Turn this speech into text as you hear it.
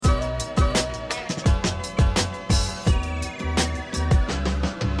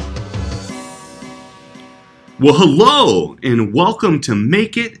Well, hello, and welcome to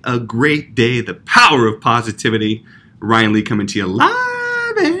Make It a Great Day, the power of positivity. Ryan Lee coming to you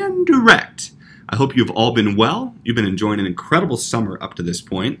live and direct. I hope you've all been well. You've been enjoying an incredible summer up to this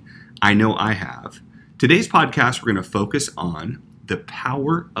point. I know I have. Today's podcast, we're going to focus on the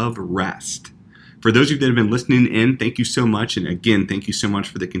power of rest. For those of you that have been listening in, thank you so much. And again, thank you so much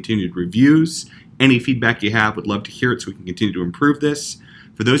for the continued reviews. Any feedback you have, would love to hear it so we can continue to improve this.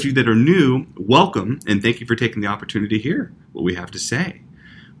 For those of you that are new, welcome, and thank you for taking the opportunity to hear what we have to say.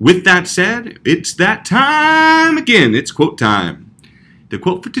 With that said, it's that time again. It's quote time. The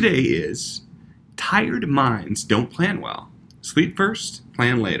quote for today is, "Tired minds don't plan well. Sleep first,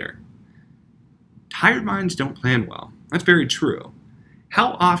 plan later." Tired minds don't plan well. That's very true.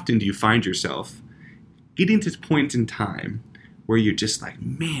 How often do you find yourself getting to points in time where you're just like,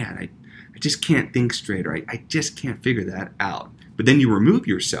 man, I just can't think straight, or I just can't figure that out. But then you remove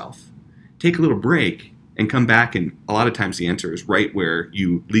yourself, take a little break, and come back, and a lot of times the answer is right where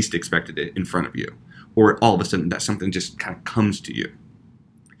you least expected it in front of you. Or all of a sudden that something just kind of comes to you.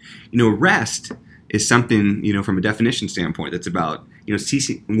 Rest is something, from a definition standpoint, that's about,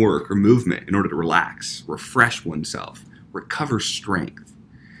 ceasing work or movement in order to relax, refresh oneself, recover strength.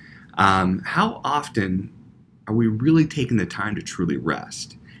 How often are we really taking the time to truly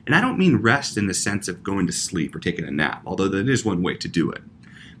rest? And I don't mean rest in the sense of going to sleep or taking a nap, although that is one way to do it.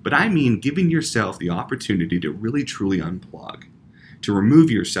 But I mean giving yourself the opportunity to really truly unplug, to remove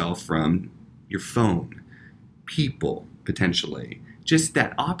yourself from your phone, people, potentially. Just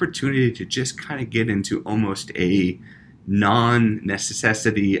that opportunity to just kind of get into almost a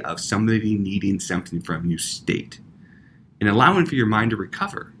non-necessity of somebody needing something from you state. And allowing for your mind to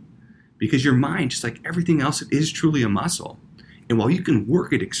recover. Because your mind, just like everything else, it is truly a muscle. And while you can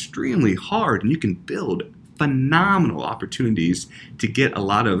work it extremely hard and you can build phenomenal opportunities to get a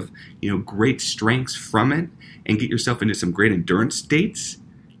lot of, great strengths from it and get yourself into some great endurance states,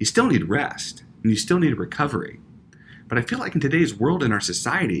 you still need rest and you still need recovery. But I feel like in today's world, in our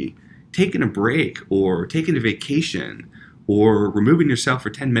society, taking a break or taking a vacation or removing yourself for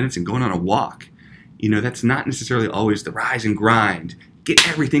 10 minutes and going on a walk, that's not necessarily always the rise and grind. Get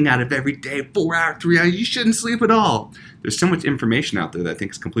everything out of every day, 4 hours, 3 hours, you shouldn't sleep at all. There's so much information out there that I think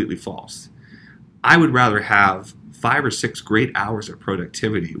is completely false. I would rather have 5 or 6 great hours of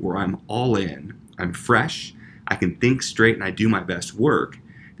productivity where I'm all in, I'm fresh, I can think straight, and I do my best work,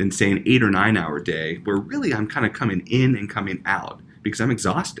 than say an 8 or 9 hour day where really I'm kind of coming in and coming out because I'm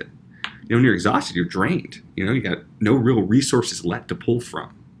exhausted. When you're exhausted, you're drained. You got no real resources left to pull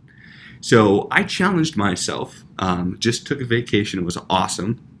from. So I challenged myself, just took a vacation. It was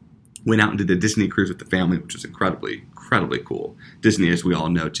awesome. Went out and did the Disney cruise with the family, which was incredibly cool. Disney, as we all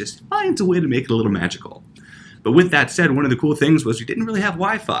know, just finds a way to make it a little magical. But with that said, one of the cool things was we didn't really have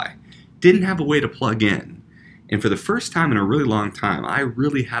Wi-Fi. Didn't have a way to plug in. And for the first time in a really long time, I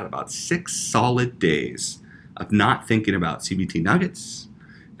really had about 6 solid days of not thinking about CBT nuggets,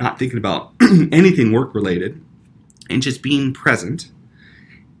 not thinking about anything work-related, and just being present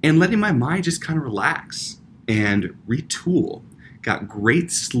and letting my mind just kind of relax and retool. Got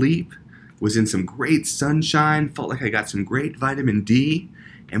great sleep, was in some great sunshine, felt like I got some great vitamin D.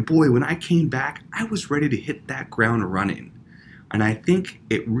 And boy, when I came back, I was ready to hit that ground running. And I think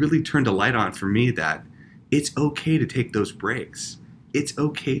it really turned a light on for me that it's okay to take those breaks. It's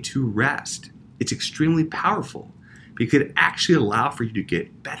okay to rest. It's extremely powerful because it actually allows for you to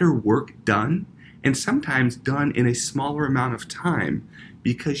get better work done, and sometimes done in a smaller amount of time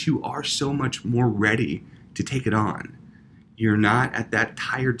because you are so much more ready to take it on. You're not at that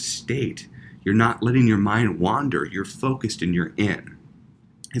tired state. You're not letting your mind wander. You're focused and you're in.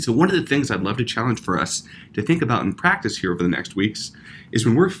 And so one of the things I'd love to challenge for us to think about and practice here over the next weeks is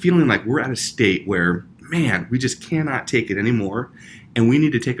when we're feeling like we're at a state where, man, we just cannot take it anymore and we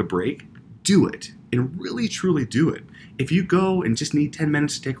need to take a break, do it and really truly do it. If you go and just need 10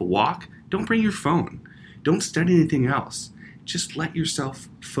 minutes to take a walk, don't bring your phone. Don't study anything else. Just let yourself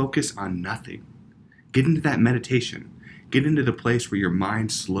focus on nothing. Get into that meditation. Get into the place where your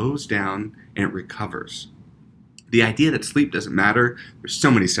mind slows down and it recovers. The idea that sleep doesn't matter, there's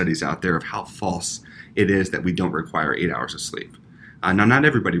so many studies out there of how false it is that we don't require 8 hours of sleep. Now, not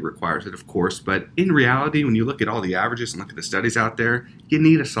everybody requires it, of course, but in reality, when you look at all the averages and look at the studies out there, you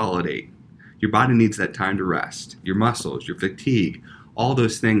need a solid 8. Your body needs that time to rest. Your muscles, your fatigue, all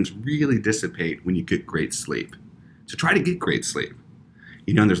those things really dissipate when you get great sleep. So try to get great sleep.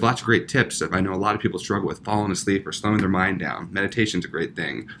 And there's lots of great tips. I know a lot of people struggle with falling asleep or slowing their mind down. Meditation's a great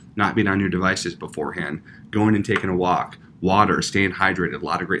thing. Not being on your devices beforehand. Going and taking a walk. Water, staying hydrated. A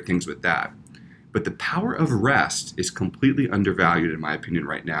lot of great things with that. But the power of rest is completely undervalued, in my opinion,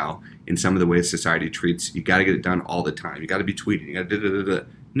 right now in some of the ways society treats you got to get it done all the time. You got to be tweeting. You got to da-da-da-da.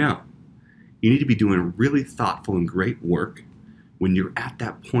 No. You need to be doing really thoughtful and great work when you're at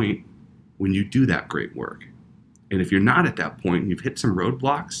that point when you do that great work. And if you're not at that point and you've hit some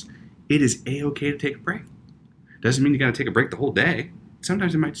roadblocks, it is A-okay to take a break. Doesn't mean you got to take a break the whole day.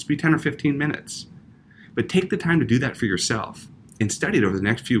 Sometimes it might just be 10 or 15 minutes. But take the time to do that for yourself and study it over the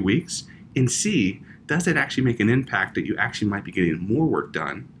next few weeks and see, does it actually make an impact that you actually might be getting more work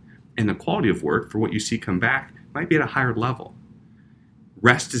done, and the quality of work for what you see come back might be at a higher level.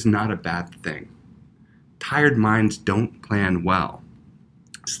 Rest is not a bad thing. Tired minds don't plan well.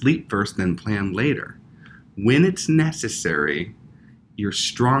 Sleep first, then plan later. When it's necessary, you're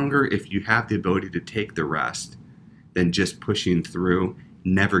stronger if you have the ability to take the rest than just pushing through,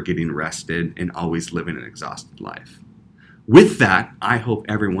 never getting rested, and always living an exhausted life. With that, I hope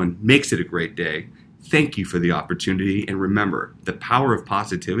everyone makes it a great day. Thank you for the opportunity, and remember, the power of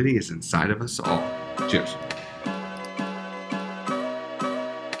positivity is inside of us all. Cheers.